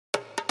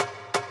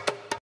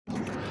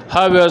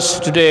However,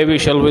 today we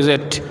shall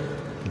visit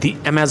the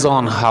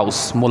Amazon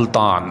House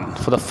Multan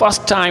for the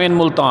first time in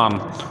Multan.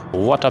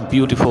 What a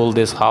beautiful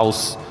this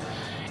house.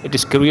 It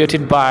is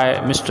created by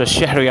Mr.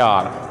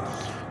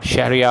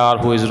 Shahryar,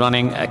 who is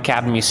running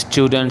academy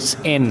students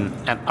in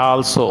and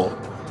also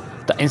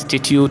the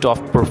Institute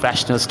of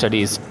Professional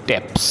Studies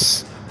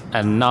TIPS,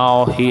 and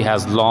now he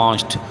has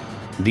launched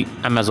the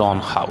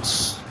Amazon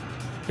House.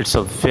 It's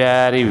a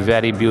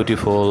very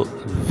beautiful,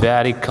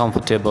 very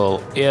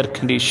comfortable, air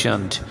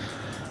conditioned,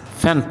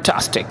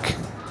 fantastic,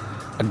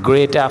 a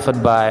great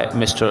effort by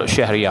Mr.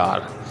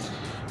 Shahryar.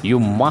 You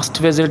must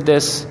visit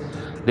this.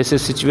 This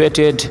is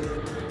situated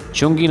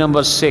Chungi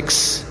number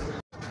 6.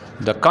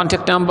 The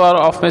contact number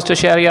of Mr.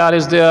 Shahryar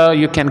is there.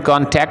 You can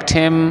contact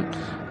him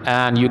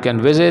and you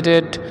can visit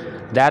it.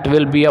 That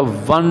will be a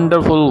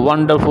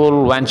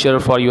wonderful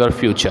venture for your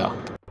future.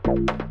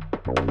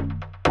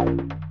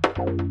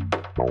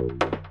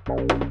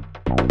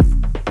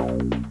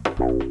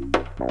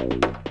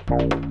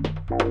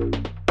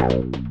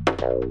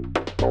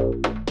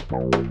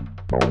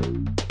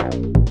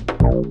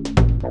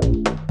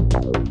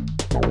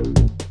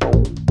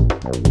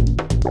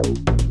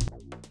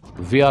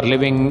 We are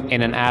living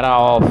in an era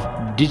of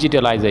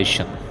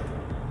digitalization,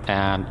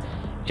 and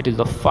it is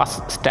the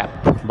first step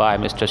by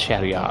Mr.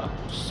 Shahryar.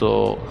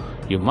 So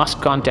you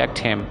must contact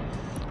him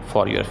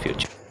for your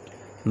future.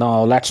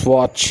 Now let's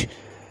watch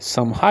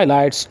some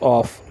highlights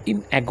of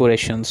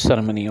inauguration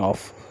ceremony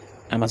of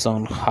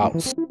Amazon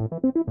House.